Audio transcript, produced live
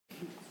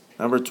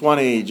Number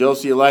 20,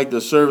 Josie liked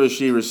the service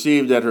she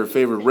received at her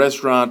favorite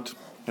restaurant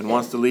and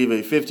wants to leave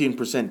a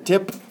 15%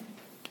 tip.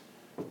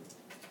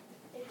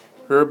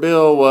 Her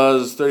bill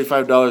was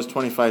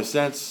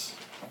 $35.25.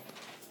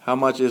 How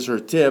much is her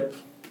tip?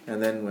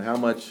 And then how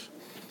much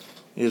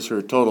is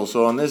her total?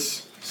 So in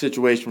this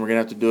situation, we're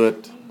going to have to do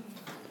it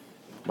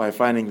by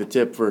finding the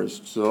tip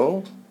first.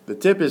 So the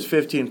tip is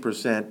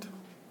 15%.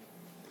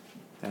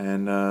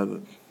 And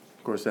of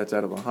course, that's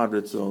out of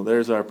 100. So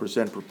there's our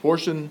percent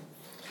proportion.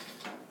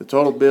 The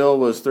total bill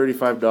was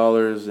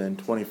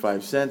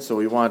 $35.25. So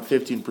we want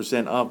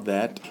 15% of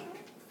that.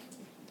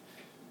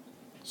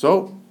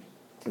 So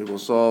we will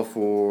solve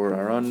for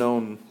our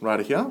unknown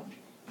right here.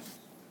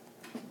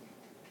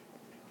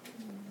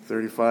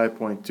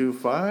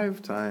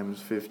 35.25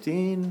 times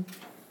 15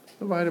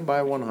 divided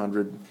by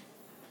 100.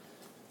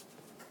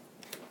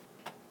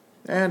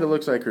 And it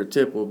looks like her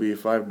tip will be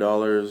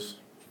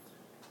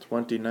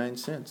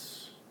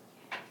 $5.29.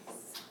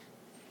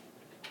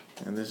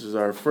 And this is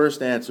our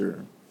first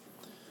answer.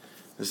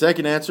 The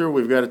second answer,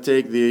 we've got to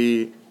take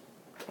the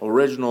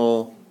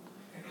original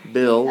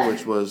bill,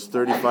 which was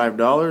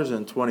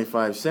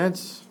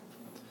 $35.25.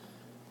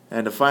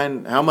 And to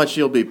find how much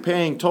you'll be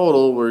paying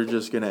total, we're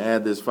just going to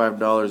add this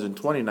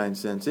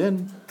 $5.29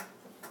 in.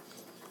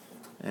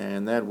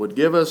 And that would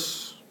give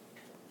us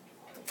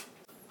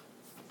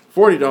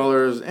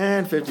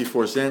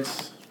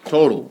 $40.54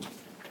 total.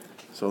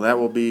 So that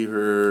will be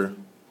her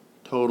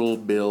total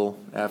bill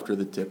after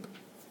the tip.